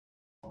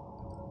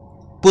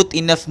Put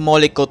enough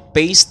molycoat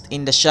paste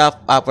in the shaft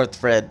upper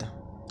thread.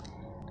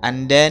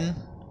 And then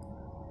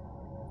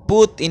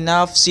put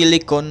enough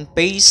silicone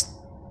paste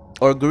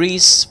or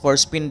grease for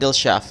spindle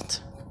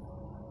shaft.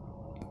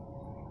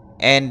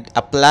 And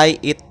apply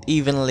it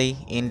evenly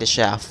in the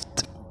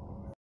shaft.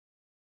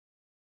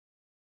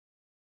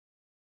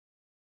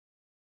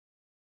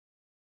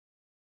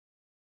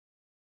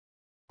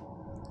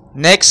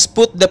 Next,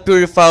 put the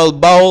Purifier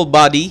bowl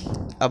body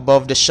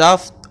above the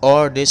shaft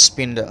or the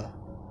spindle.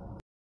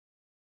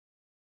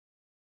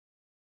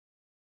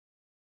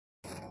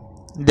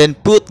 Then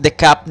put the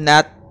cap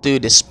nut to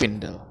the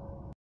spindle.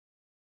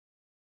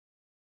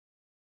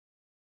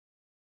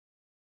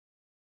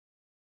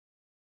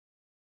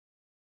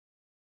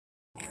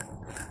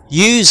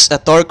 Use a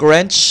torque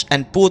wrench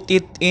and put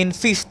it in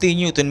 50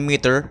 Newton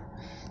meter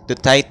to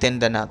tighten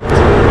the nut.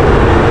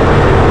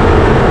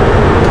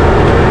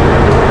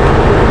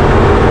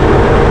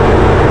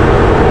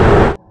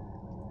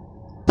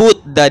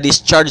 Put the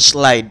discharge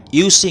slide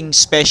using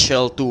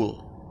special tool.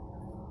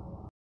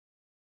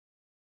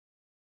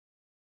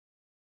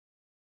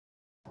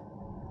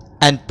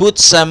 And put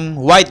some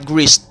white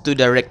grease to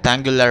the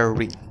rectangular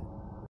ring.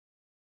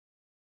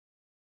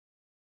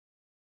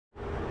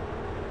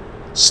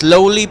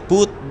 Slowly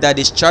put the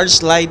discharge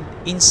slide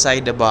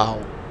inside the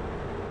bowl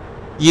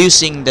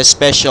using the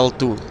special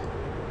tool.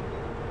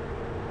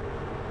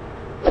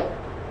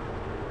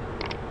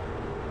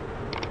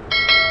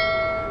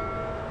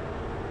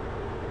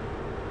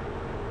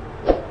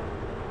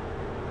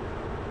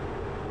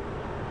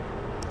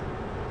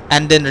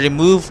 And then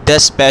remove the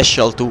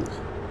special tool.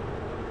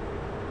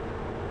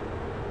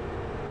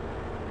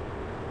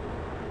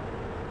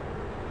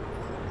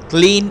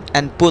 Clean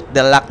and put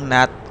the lock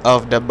nut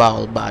of the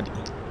bowl body.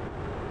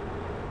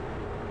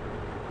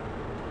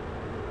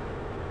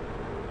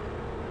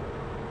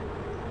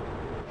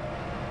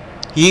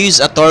 Use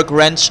a torque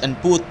wrench and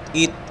put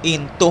it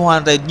in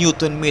 200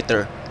 Newton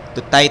meter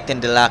to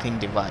tighten the locking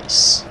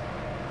device.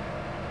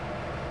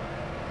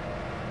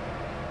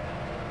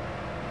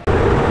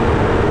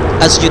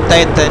 As you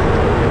tighten,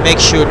 make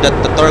sure that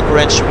the torque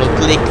wrench will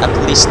click at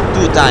least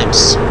 2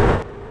 times.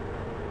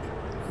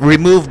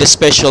 Remove the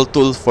special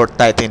tool for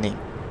tightening.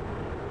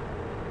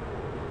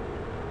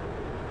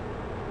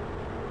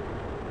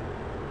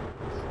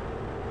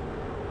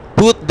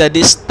 Put the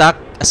disc stack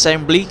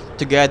assembly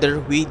together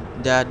with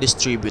the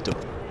distributor.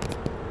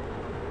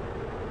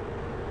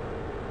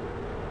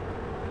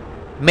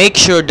 Make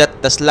sure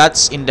that the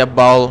slots in the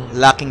bowl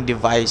locking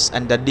device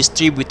and the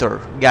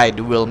distributor guide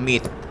will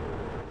meet.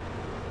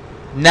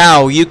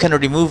 Now you can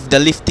remove the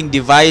lifting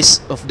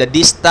device of the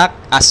disc stack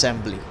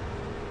assembly.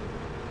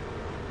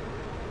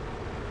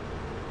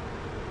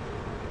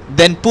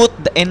 Then put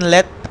the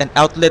inlet and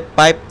outlet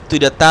pipe to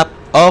the top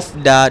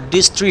of the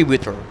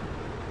distributor.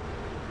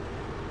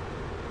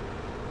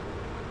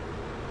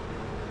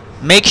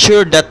 Make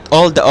sure that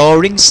all the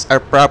O-rings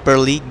are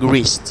properly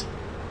greased.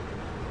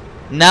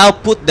 Now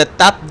put the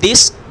top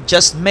disc.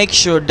 Just make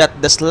sure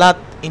that the slot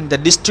in the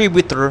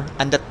distributor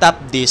and the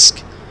top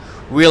disc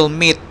will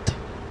meet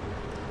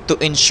to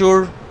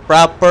ensure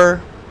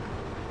proper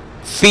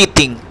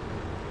fitting.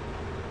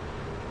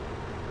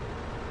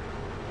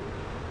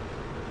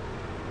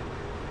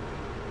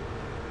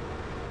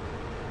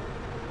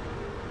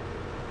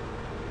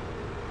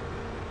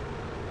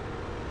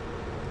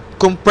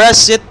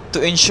 Compress it to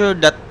ensure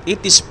that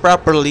it is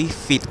properly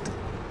fit.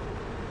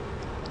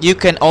 You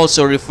can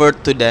also refer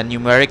to the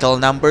numerical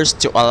numbers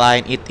to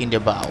align it in the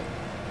bowl.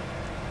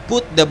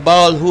 Put the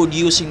bowl hood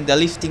using the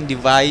lifting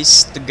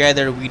device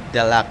together with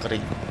the lock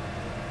ring.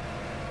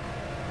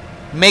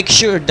 Make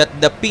sure that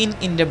the pin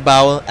in the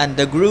bowl and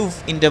the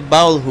groove in the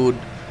bowl hood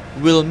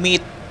will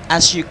meet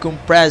as you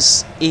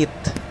compress it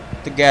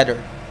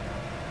together.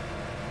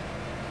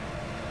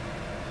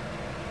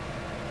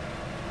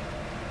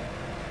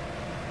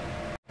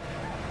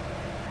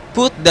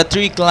 Put the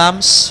 3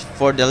 clamps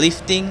for the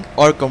lifting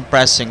or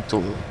compressing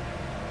tool.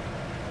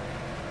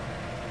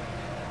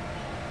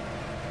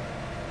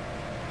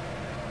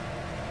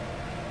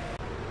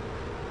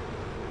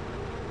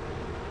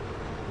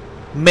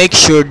 Make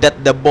sure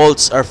that the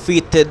bolts are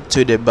fitted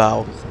to the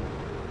bowl.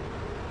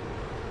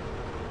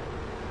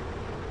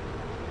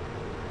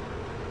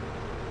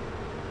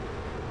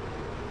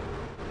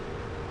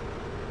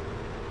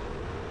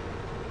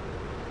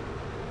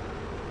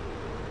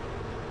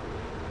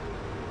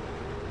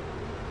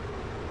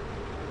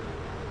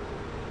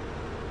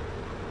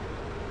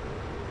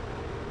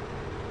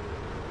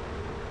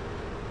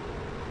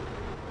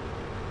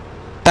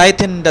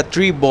 Tighten the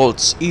 3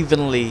 bolts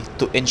evenly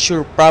to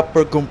ensure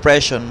proper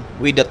compression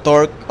with a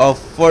torque of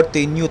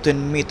 40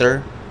 Newton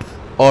meter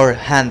or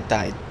hand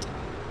tight.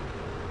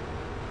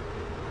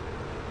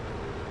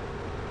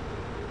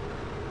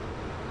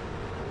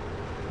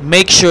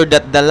 Make sure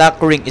that the lock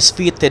ring is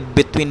fitted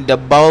between the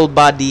bowl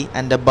body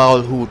and the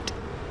bowl hood.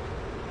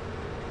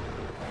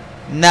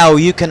 Now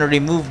you can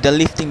remove the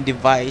lifting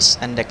device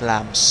and the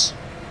clamps.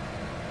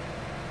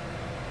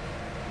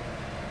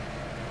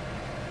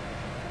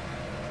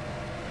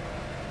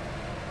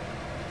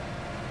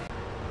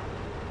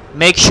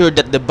 Make sure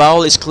that the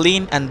bowl is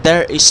clean and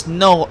there is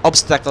no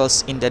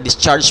obstacles in the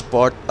discharge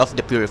port of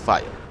the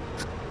purifier.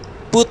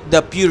 Put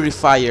the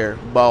purifier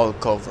bowl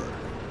cover.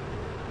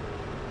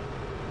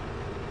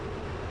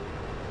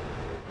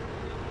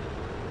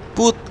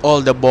 Put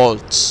all the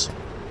bolts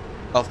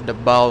of the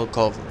bowl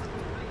cover.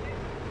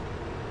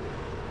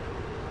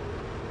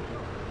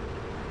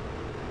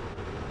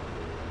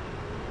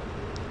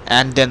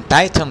 And then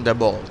tighten the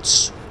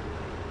bolts.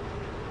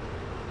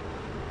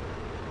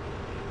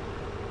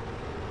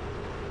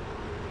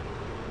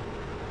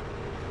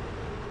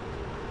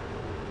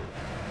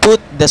 Put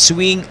the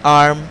swing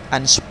arm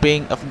and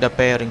spring of the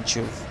pairing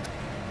tube.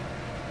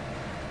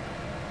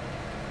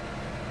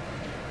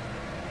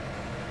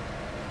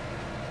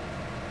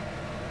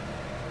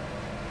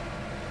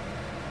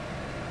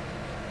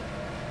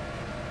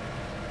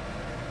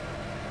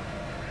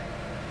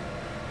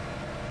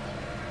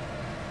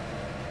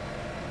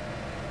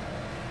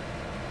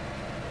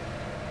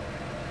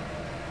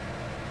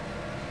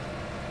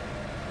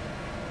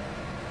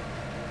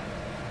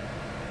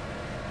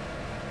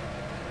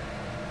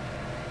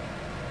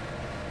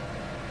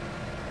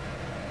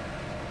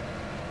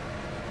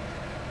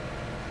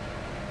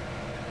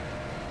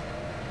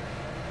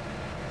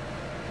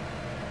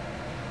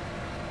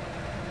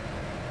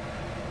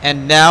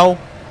 And now,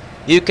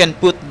 you can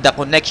put the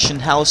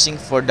connection housing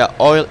for the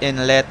oil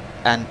inlet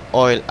and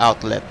oil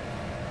outlet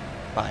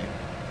pipe.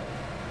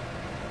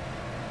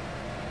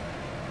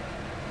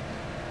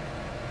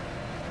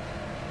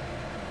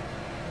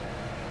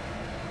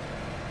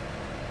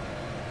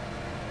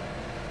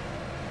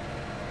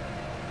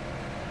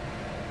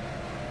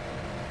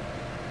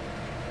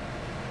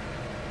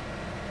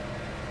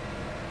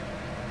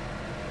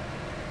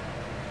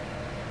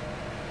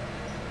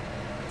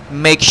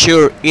 Make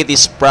sure it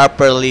is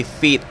properly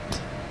fit.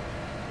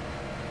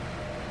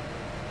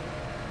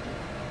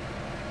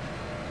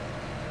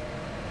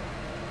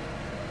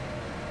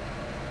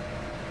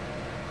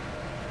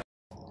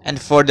 And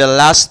for the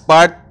last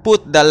part,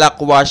 put the lock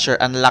washer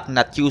and lock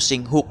nut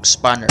using hook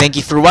spanner. Thank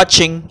you for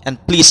watching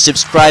and please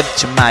subscribe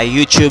to my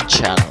YouTube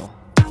channel.